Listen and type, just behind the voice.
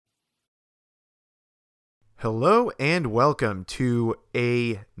Hello and welcome to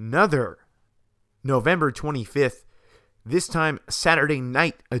another November 25th, this time Saturday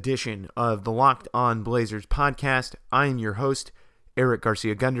night edition of the Locked On Blazers podcast. I am your host, Eric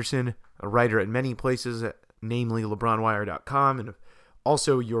Garcia Gunderson, a writer at many places, namely LeBronWire.com, and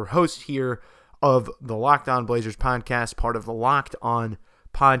also your host here of the Locked On Blazers podcast, part of the Locked On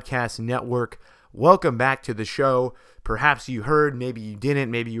Podcast Network. Welcome back to the show. Perhaps you heard, maybe you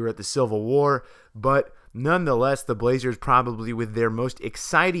didn't, maybe you were at the Civil War, but nonetheless, the Blazers probably with their most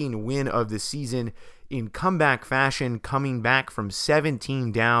exciting win of the season in comeback fashion, coming back from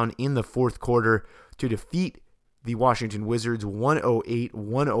 17 down in the fourth quarter to defeat the Washington Wizards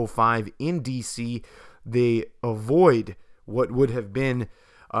 108-105 in DC. They avoid what would have been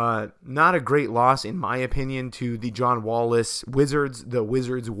not a great loss, in my opinion, to the John Wall-less Wizards. The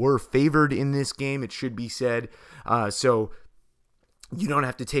Wizards were favored in this game, it should be said. So you don't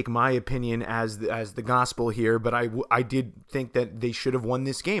have to take my opinion as the gospel here, but I did think that they should have won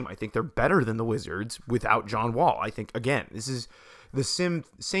this game. I think they're better than the Wizards without John Wall. I think, again, this is the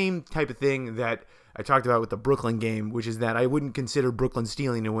same type of thing that I talked about with the Brooklyn game, which is that I wouldn't consider Brooklyn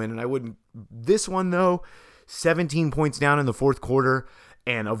stealing a win, and I wouldn't. This one, though, 17 points down in the fourth quarter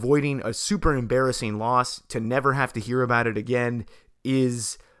and avoiding a super embarrassing loss to never have to hear about it again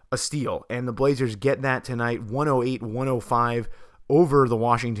is a steal. And the Blazers get that tonight, 108-105 over the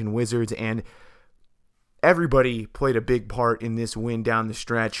Washington Wizards, and everybody played a big part in this win down the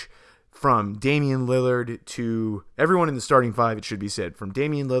stretch, from Damian Lillard to everyone in the starting five, it should be said, from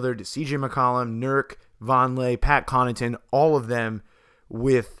Damian Lillard to CJ McCollum, Nurk, Vonleh, Pat Connaughton, all of them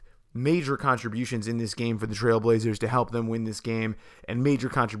with major contributions in this game for the Trailblazers to help them win this game, and major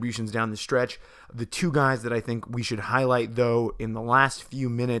contributions down the stretch. The two guys that I think we should highlight, though, in the last few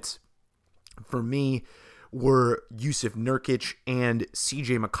minutes for me were Jusuf Nurkic and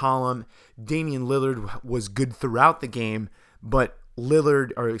CJ McCollum. Damian Lillard was good throughout the game, but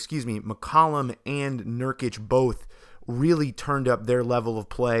McCollum and Nurkic both really turned up their level of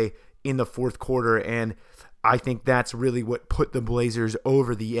play in the fourth quarter, and I think that's really what put the Blazers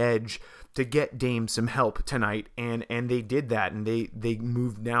over the edge to get Dame some help tonight, and they did that, and they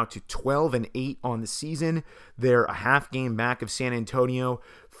moved now to 12-8 on the season. They're a half game back of San Antonio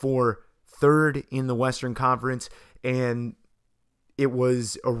for third in the Western Conference, and it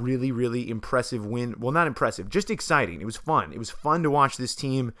was a really, really impressive win. Well, not impressive, just exciting. It was fun. It was fun to watch this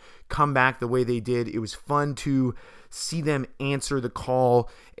team come back the way they did. It was fun to see them answer the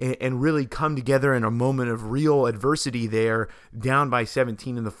call and really come together in a moment of real adversity there, down by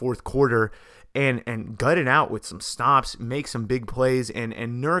 17 in the fourth quarter, and gut it out with some stops, make some big plays, and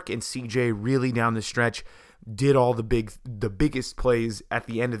Nurk and CJ really down the stretch did all the biggest plays at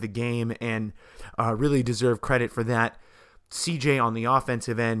the end of the game, and really deserve credit for that. CJ on the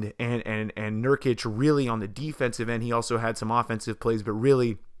offensive end and Nurkic really on the defensive end. He also had some offensive plays, but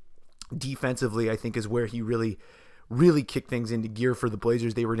really defensively, I think, is where he really kicked things into gear for the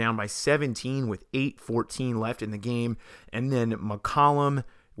Blazers. They were down by 17 with 8:14 left in the game, and then McCollum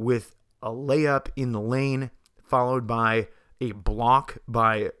with a layup in the lane, followed by a block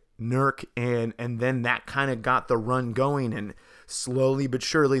by Nurk, and then that kind of got the run going, and slowly but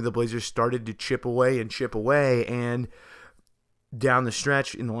surely the Blazers started to chip away, and down the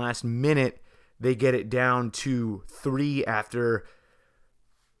stretch in the last minute, they get it down to 3 after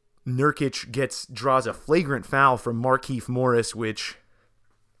Nurkic draws a flagrant foul from Markieff Morris, which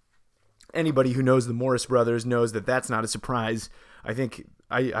anybody who knows the Morris brothers knows that that's not a surprise. I think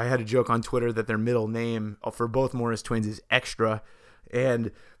I had a joke on Twitter that their middle name for both Morris twins is Extra,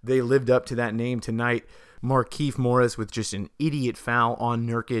 and they lived up to that name tonight. Markieff Morris with just an idiot foul on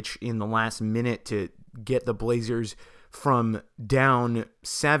Nurkic in the last minute to get the Blazers from down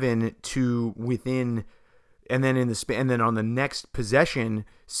 7 to within, and then on the next possession,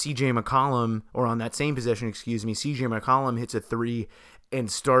 CJ McCollum hits a 3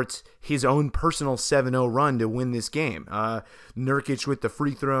 and starts his own personal 7-0 run to win this game. Nurkic with the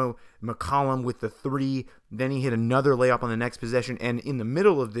free throw, McCollum with the 3, then he hit another layup on the next possession, and in the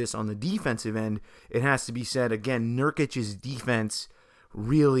middle of this, on the defensive end, it has to be said, again, Nurkic's defense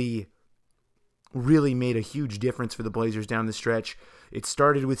really made a huge difference for the Blazers down the stretch. It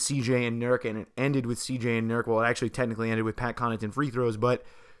started with CJ and Nurk, and it ended with CJ and Nurk. Well, it actually technically ended with Pat Connaughton free throws, but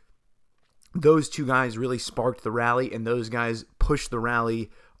those two guys really sparked the rally, and those guys pushed the rally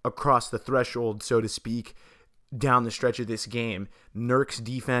across the threshold, so to speak, down the stretch of this game. Nurk's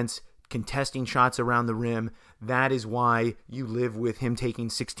defense contesting shots around the rim. That is why you live with him taking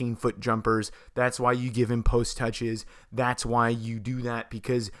 16-foot jumpers. That's why you give him post touches. That's why you do that,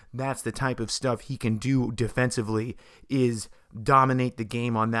 because that's the type of stuff he can do defensively, is dominate the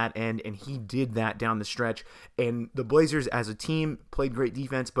game on that end, and he did that down the stretch. And the Blazers as a team played great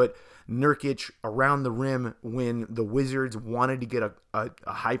defense, but Nurkic around the rim, when the Wizards wanted to get a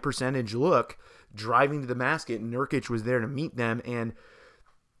high percentage look driving to the basket, Nurkic was there to meet them and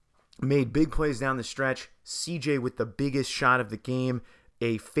made big plays down the stretch. CJ with the biggest shot of the game,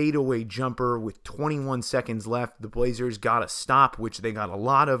 a fadeaway jumper with 21 seconds left. The Blazers got a stop, which they got a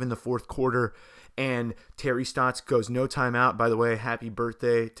lot of in the fourth quarter, and Terry Stotts goes no timeout. By the way, happy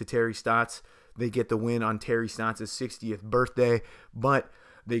birthday to Terry Stotts. They get the win on Terry Stotts' 60th birthday, but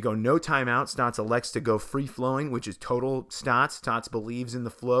they go no timeout. Stotts elects to go free-flowing, which is total Stotts. Stotts believes in the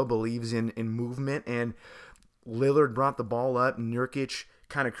flow, believes in movement, and Lillard brought the ball up. Nurkic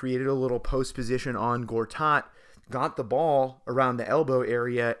kind of created a little post position on Gortat, got the ball around the elbow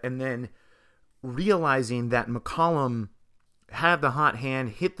area, and then realizing that McCollum had the hot hand,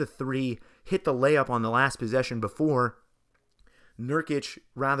 hit the three, hit the layup on the last possession before, Nurkic,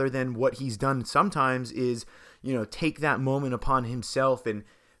 rather than what he's done sometimes, is, take that moment upon himself and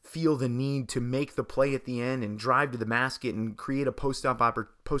feel the need to make the play at the end and drive to the basket and create a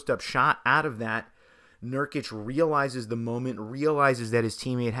post-up shot out of that. Nurkic realizes the moment, realizes that his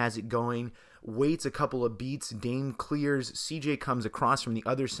teammate has it going, waits a couple of beats, Dame clears, CJ comes across from the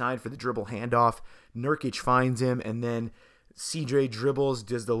other side for the dribble handoff, Nurkic finds him, and then CJ dribbles,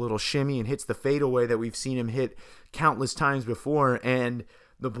 does the little shimmy, and hits the fadeaway that we've seen him hit countless times before, and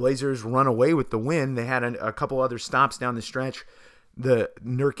the Blazers run away with the win. They had a couple other stops down the stretch. The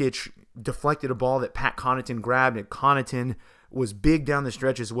Nurkic deflected a ball that Pat Connaughton grabbed, and Connaughton was big down the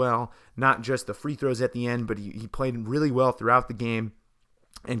stretch as well, not just the free throws at the end, but he played really well throughout the game.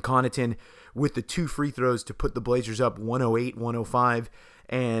 And Connaughton with the 2 free throws to put the Blazers up 108-105,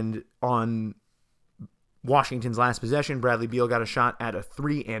 and on Washington's last possession, Bradley Beal got a shot at a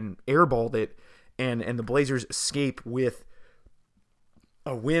 3 and airballed it, and the Blazers escape with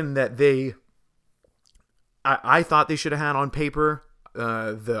a win that I thought they should have had on paper.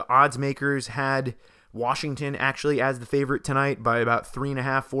 The odds makers had Washington actually as the favorite tonight by about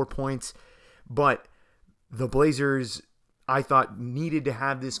 3.5, 4 points, but the Blazers, I thought, needed to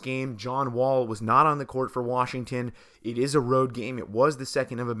have this game. John Wall was not on the court for Washington. It is a road game. It was the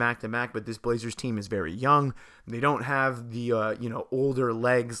second of a back-to-back, but this Blazers team is very young. They don't have the older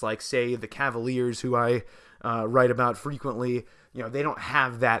legs like, say, the Cavaliers, who I write about frequently. They don't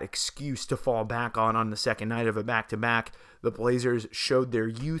have that excuse to fall back on the second night of a back-to-back. The Blazers showed their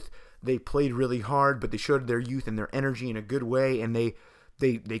youth. They played really hard, but they showed their youth and their energy in a good way, and they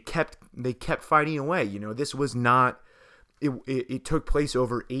kept fighting away. This was not. It took place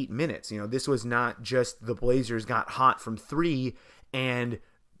over 8 minutes. This was not just the Blazers got hot from 3 and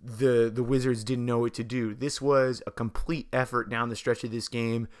the Wizards didn't know what to do. This was a complete effort down the stretch of this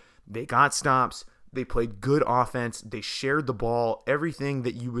game. They got stops. They played good offense. They shared the ball, everything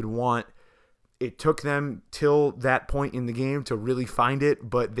that you would want. It took them till that point in the game to really find it,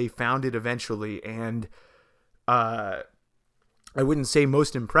 but they found it eventually. And I wouldn't say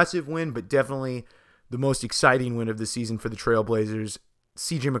most impressive win, but definitely the most exciting win of the season for the Trailblazers.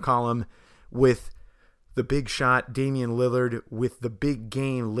 CJ McCollum with the big shot, Damian Lillard with the big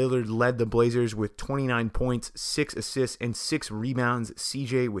game. Lillard led the Blazers with 29 points, 6 assists, and 6 rebounds.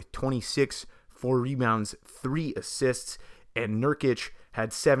 CJ with 26, 4 rebounds, 3 assists, and Nurkic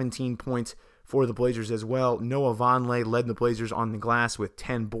had 17 points for the Blazers as well. Noah Vonleh led the Blazers on the glass with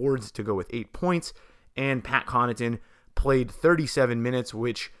 10 boards to go with 8 points, and Pat Connaughton played 37 minutes,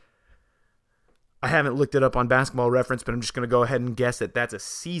 which I haven't looked it up on Basketball Reference, but I'm just going to go ahead and guess that that's a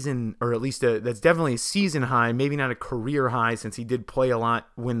season, or at least that's definitely a season high, maybe not a career high, since he did play a lot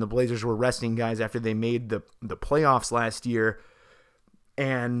when the Blazers were resting guys after they made the playoffs last year.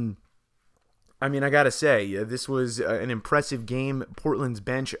 And I mean, I got to say, this was an impressive game. Portland's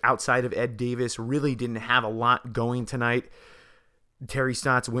bench, outside of Ed Davis, really didn't have a lot going tonight. Terry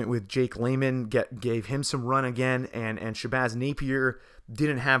Stotts went with Jake Layman, gave him some run again, and Shabazz Napier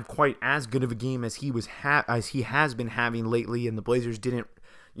didn't have quite as good of a game as he has been having lately, and the Blazers didn't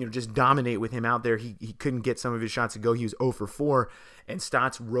just dominate with him out there. He couldn't get some of his shots to go. He was 0 for 4, and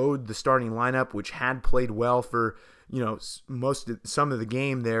Stotts rode the starting lineup, which had played well for most of the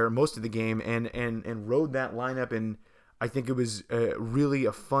game, and rode that lineup, and I think it was really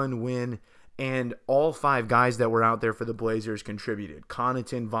a fun win. And all 5 guys that were out there for the Blazers contributed.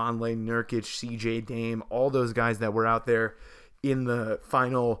 Connaughton, Vonleh, Nurkic, CJ, Dame, all those guys that were out there in the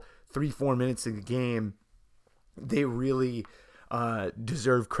final 3-4 minutes of the game, they really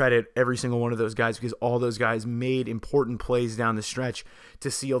deserve credit, every single one of those guys, because all those guys made important plays down the stretch to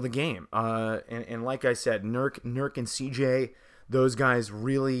seal the game. And like I said, Nurk and CJ, those guys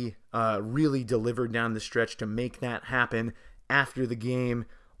really delivered down the stretch to make that happen. After the game,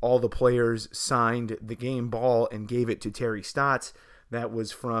 all the players signed the game ball and gave it to Terry Stotts. That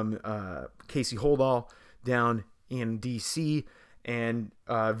was from Casey Holdall down in D.C., and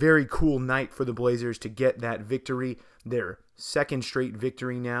very cool night for the Blazers to get that victory. Their second straight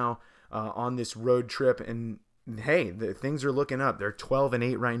victory now on this road trip. And hey, things are looking up. They're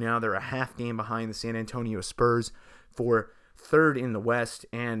 12-8 right now. They're a half game behind the San Antonio Spurs for third in the West,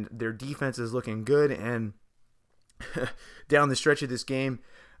 and their defense is looking good. And down the stretch of this game,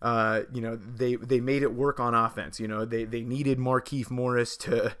 they made it work on offense. They needed Markieff Morris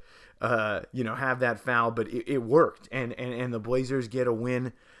to have that foul, but it worked, and the Blazers get a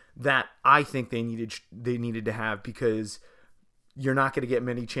win that I think they needed to have, because you're not going to get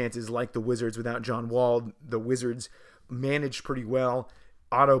many chances like the Wizards without John Wall. The Wizards managed pretty well.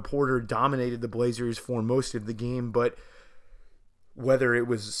 Otto Porter dominated the Blazers for most of the game, but whether it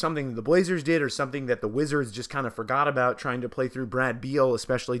was something that the Blazers did or something that the Wizards just kind of forgot about trying to play through Brad Beal,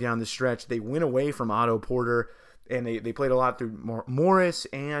 especially down the stretch, they went away from Otto Porter, and they played a lot through Morris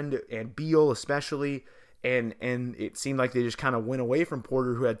and Beal especially, and it seemed like they just kind of went away from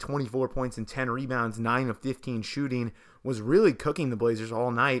Porter, who had 24 points and 10 rebounds, 9 of 15 shooting, was really cooking the Blazers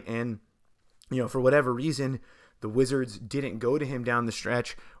all night. And for whatever reason, the Wizards didn't go to him down the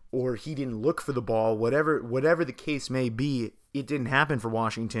stretch, or he didn't look for the ball. Whatever the case may be, it didn't happen for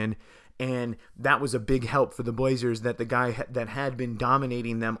Washington, and that was a big help for the Blazers, that the guy that had been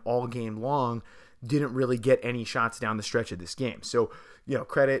dominating them all game long didn't really get any shots down the stretch of this game. So,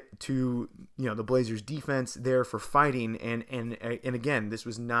 credit to the Blazers defense there for fighting, and again, this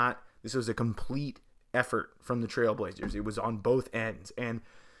was a complete effort from the Trailblazers. It was on both ends, and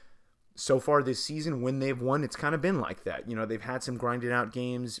so far this season, when they've won, it's kind of been like that. They've had some grinded out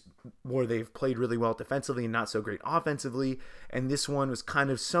games where they've played really well defensively and not so great offensively, and this one was kind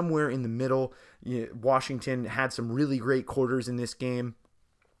of somewhere in the middle. Washington had some really great quarters in this game,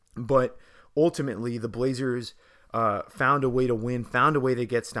 but ultimately the Blazers found a way to win, found a way to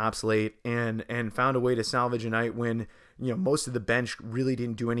get stops late, and found a way to salvage a night when most of the bench really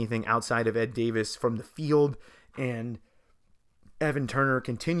didn't do anything outside of Ed Davis from the field, and Evan Turner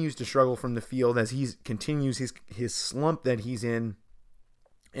continues to struggle from the field as he continues his slump that he's in,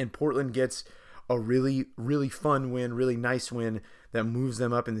 and Portland gets a really, really fun win, really nice win that moves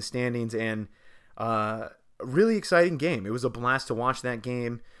them up in the standings, and a really exciting game. It was a blast to watch that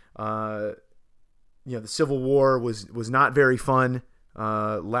game. The Civil War was not very fun.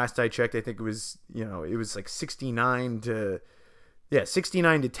 Last I checked, I think it was like 69 to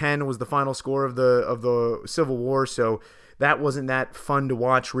 10 was the final score of the Civil War. So that wasn't that fun to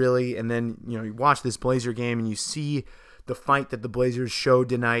watch, really. And then, you watch this Blazer game and you see the fight that the Blazers showed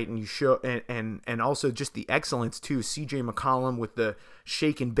tonight, and you show and also just the excellence too. CJ McCollum with the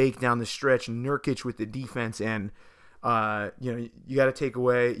shake and bake down the stretch, Nurkic with the defense, and you got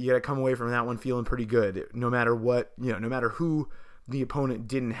to come away from that one feeling pretty good. No matter what, no matter who the opponent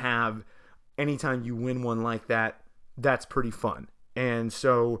didn't have, anytime you win one like that, that's pretty fun. And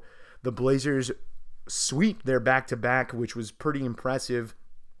so the Blazers sweep their back-to-back, which was pretty impressive.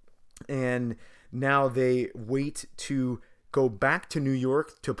 And now they wait to go back to New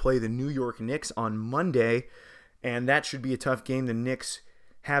York to play the New York Knicks on Monday. And that should be a tough game. The Knicks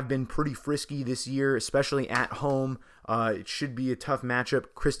have been pretty frisky this year, especially at home. It should be a tough matchup.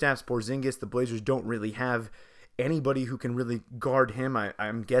 Kristaps Porzingis, the Blazers don't really have anybody who can really guard him.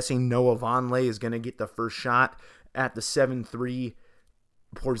 I'm guessing Noah Vonleh is going to get the first shot at the 7-3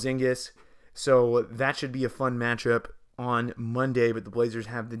 Porzingis. So that should be a fun matchup on Monday, but the Blazers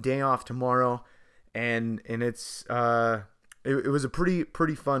have the day off tomorrow, and it's it was a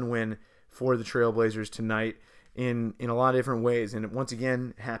pretty fun win for the Trailblazers tonight in a lot of different ways. And once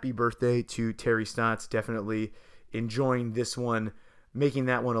again, happy birthday to Terry Stotts. Definitely enjoying this one, making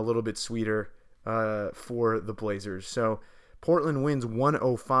that one a little bit sweeter for the Blazers. So Portland wins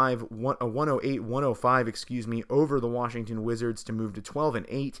 108-105, over the Washington Wizards to move to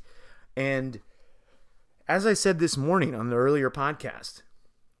 12-8. And as I said this morning on the earlier podcast,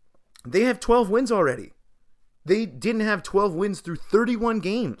 they have 12 wins already. They didn't have 12 wins through 31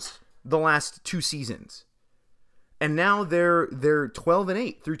 games the last two seasons. And now they're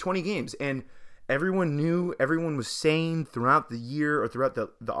 12-8 through 20 games. And everyone was saying throughout the year, or throughout the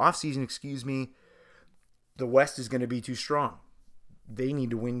offseason, the West is going to be too strong. They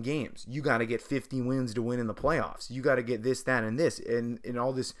need to win games. You got to get 50 wins to win in the playoffs. You got to get this, that, and this. And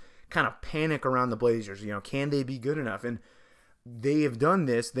all this kind of panic around the Blazers. Can they be good enough? And they have done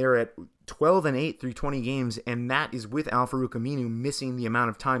this. They're at 12-8 through 20 games, and that is with Al-Farouq Aminu missing the amount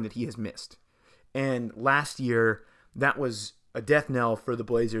of time that he has missed. And last year, that was a death knell for the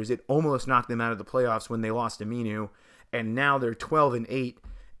Blazers. It almost knocked them out of the playoffs when they lost Aminu, and now they're 12-8.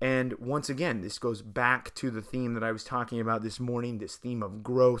 And once again, this goes back to the theme that I was talking about this morning, this theme of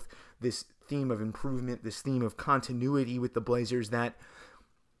growth, this theme of improvement, this theme of continuity with the Blazers that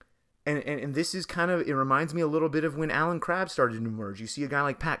and this is kind of, it reminds me a little bit of when Alan Crabb started to emerge. You see a guy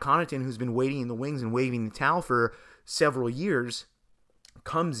like Pat Connaughton, who's been waiting in the wings and waving the towel for several years,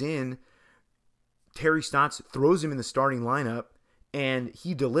 comes in, Terry Stotts throws him in the starting lineup, and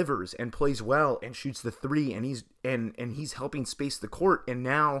he delivers and plays well and shoots the three, and he's helping space the court. And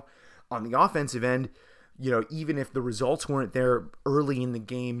now on the offensive end, even if the results weren't there early in the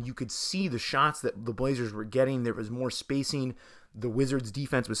game, you could see the shots that the Blazers were getting. There was more spacing. The Wizards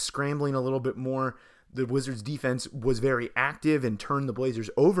defense was scrambling a little bit more. The Wizards defense was very active and turned the Blazers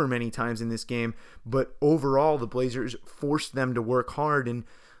over many times in this game. But overall, the Blazers forced them to work hard. And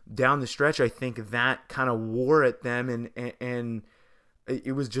down the stretch, I think that kind of wore at them. And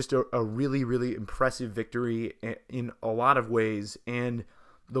it was just a really, really impressive victory in a lot of ways. And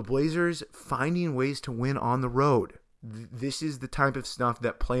the Blazers finding ways to win on the road. This is the type of stuff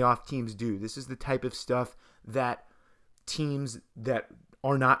that playoff teams do. This is the type of stuff that teams that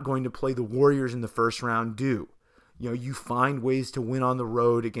are not going to play the Warriors in the first round do. You find ways to win on the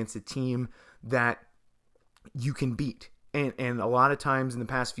road against a team that you can beat. And a lot of times in the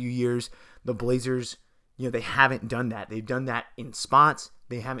past few years, the Blazers, they haven't done that. They've done that in spots.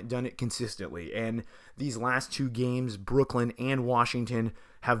 They haven't done it consistently. And these last two games, Brooklyn and Washington,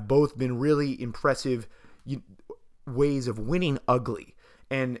 have both been really impressive ways of winning ugly.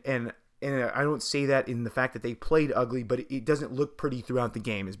 And I don't say that in the fact that they played ugly, but it doesn't look pretty throughout the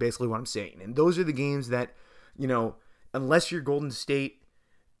game is basically what I'm saying. And those are the games that, unless you're Golden State,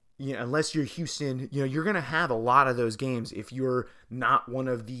 unless you're Houston, you're going to have a lot of those games if you're not one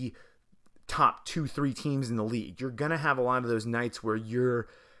of the top 2-3 teams in the league. You're going to have a lot of those nights where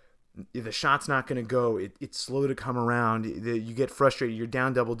the shot's not going to go. It's slow to come around. You get frustrated. You're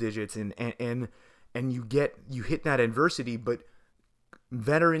down double digits and you hit that adversity, but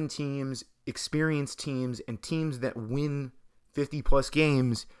veteran teams, experienced teams, and teams that win 50-plus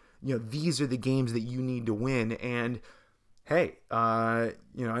games, these are the games that you need to win. And, hey, I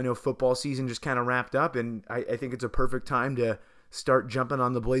know football season just kind of wrapped up, and I think it's a perfect time to start jumping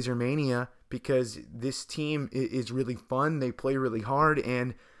on the Blazer Mania because this team is really fun. They play really hard,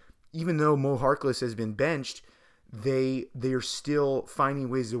 and even though Mo Harkless has been benched, they are still finding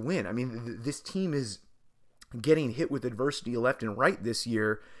ways to win. I mean, this team is getting hit with adversity left and right this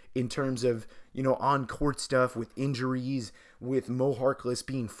year in terms of, on-court stuff with injuries, with Mo Harkless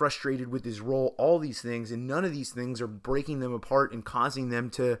being frustrated with his role, all these things, and none of these things are breaking them apart and causing them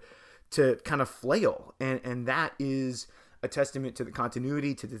to kind of flail. And that is a testament to the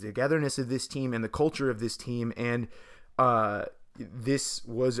continuity, to the togetherness of this team and the culture of this team. And this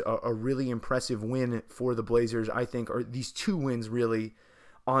was a really impressive win for the Blazers, I think, or these two wins really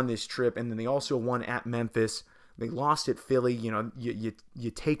on this trip. And then they also won at Memphis. They lost at Philly.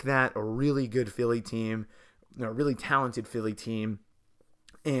 You take that, a really good Philly team, a really talented Philly team,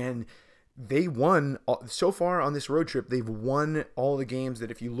 and they won so far on this road trip. They've won all the games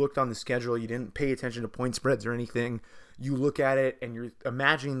that if you looked on the schedule, you didn't pay attention to point spreads or anything. You look at it and you're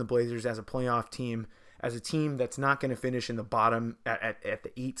imagining the Blazers as a playoff team, as a team that's not going to finish in the bottom at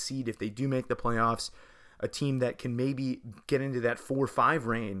the 8 seed if they do make the playoffs, a team that can maybe get into that 4-5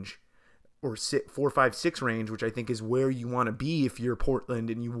 range or 4-5-6 range, which I think is where you want to be if you're Portland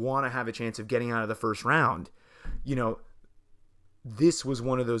and you want to have a chance of getting out of the first round. This was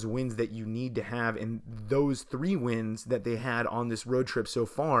one of those wins that you need to have, and those 3 wins that they had on this road trip so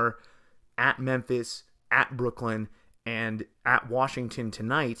far, at Memphis, at Brooklyn, and at Washington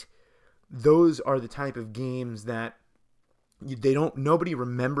tonight, those are the type of games that nobody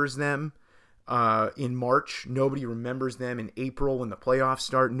remembers them in March. Nobody remembers them in April when the playoffs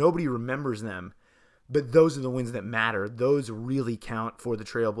start. Nobody remembers them, but those are the wins that matter. Those really count for the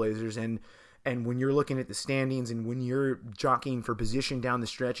Trailblazers. And when you're looking at the standings and when you're jockeying for position down the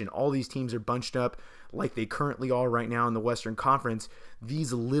stretch and all these teams are bunched up like they currently are right now in the Western Conference,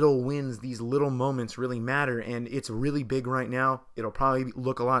 these little wins, these little moments really matter. And it's really big right now. It'll probably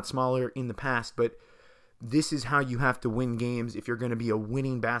look a lot smaller in the past, but this is how you have to win games if you're going to be a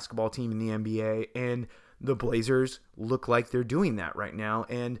winning basketball team in the NBA. And the Blazers look like they're doing that right now.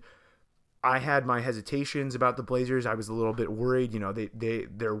 And I had my hesitations about the Blazers. I was a little bit worried.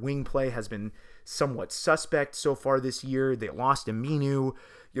 Their wing play has been somewhat suspect so far this year. They lost Aminu.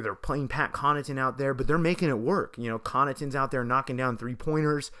 they're playing Pat Connaughton out there, but they're making it work. Connaughton's out there knocking down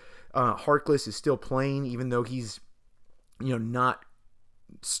 3-pointers. Harkless is still playing, even though he's, not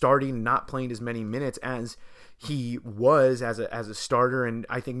starting, not playing as many minutes as he was as a starter. And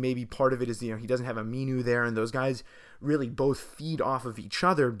I think maybe part of it is, he doesn't have Aminu there, and those guys really both feed off of each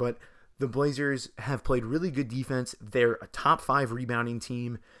other. But the Blazers have played really good defense. They're a top 5 rebounding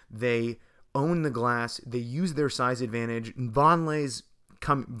team. They own the glass. They use their size advantage. Vonleh's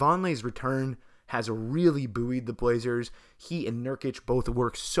return has really buoyed the Blazers. He and Nurkic both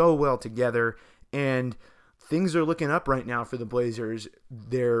work so well together, and things are looking up right now for the Blazers.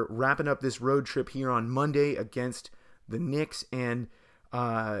 They're wrapping up this road trip here on Monday against the Knicks, and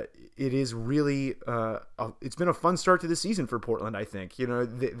it is really it's been a fun start to the season for Portland, I think.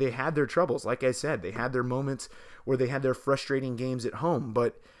 They had their troubles. Like I said, they had their moments where they had their frustrating games at home,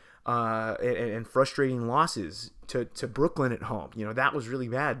 but and frustrating losses to Brooklyn at home. That was really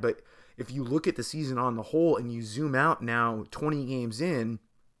bad. But if you look at the season on the whole and you zoom out now 20 games in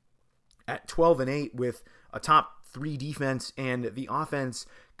at 12-8 with a top 3 defense and the offense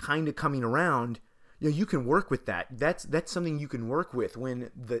kind of coming around, you can work with that. That's something you can work with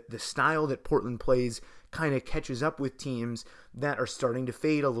when the style that Portland plays kind of catches up with teams that are starting to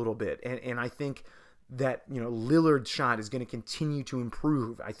fade a little bit. And I think that Lillard's shot is going to continue to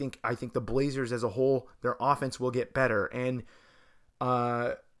improve. I think the Blazers as a whole, their offense will get better. And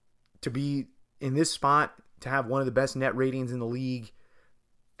to be in this spot, to have one of the best net ratings in the league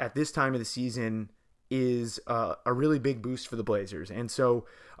at this time of the season is a really big boost for the Blazers. And so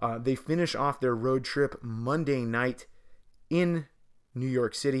they finish off their road trip Monday night in New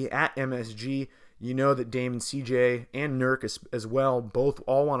York City at MSG. You know that Dame and CJ and Nurk as well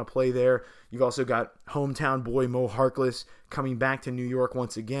all want to play there. You've also got hometown boy Mo Harkless coming back to New York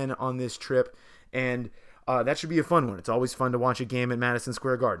once again on this trip. And that should be a fun one. It's always fun to watch a game at Madison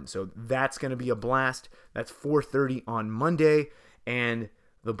Square Garden. So that's going to be a blast. That's 4:30 on Monday. And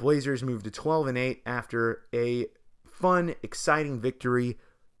the Blazers move to 12-8 after a fun, exciting victory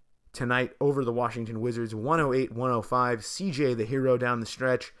tonight over the Washington Wizards, 108-105. CJ the hero down the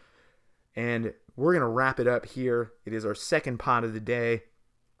stretch. And we're going to wrap it up here. It is our second pod of the day.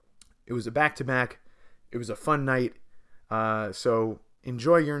 It was a back-to-back. It was a fun night. So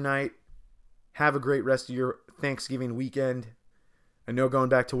enjoy your night. Have a great rest of your Thanksgiving weekend. I know going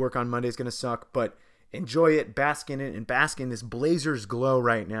back to work on Monday is going to suck, but enjoy it, bask in it, and bask in this Blazers glow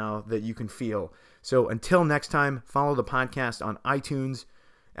right now that you can feel. So until next time, follow the podcast on iTunes,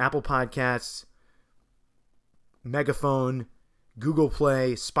 Apple Podcasts, Megaphone, Google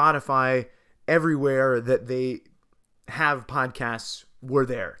Play, Spotify, everywhere that they have podcasts, we're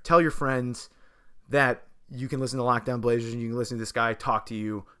there. Tell your friends that you can listen to Lockdown Blazers and you can listen to this guy talk to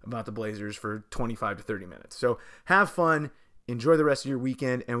you about the Blazers for 25 to 30 minutes. So have fun. Enjoy the rest of your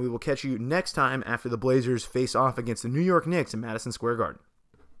weekend, and we will catch you next time after the Blazers face off against the New York Knicks in Madison Square Garden.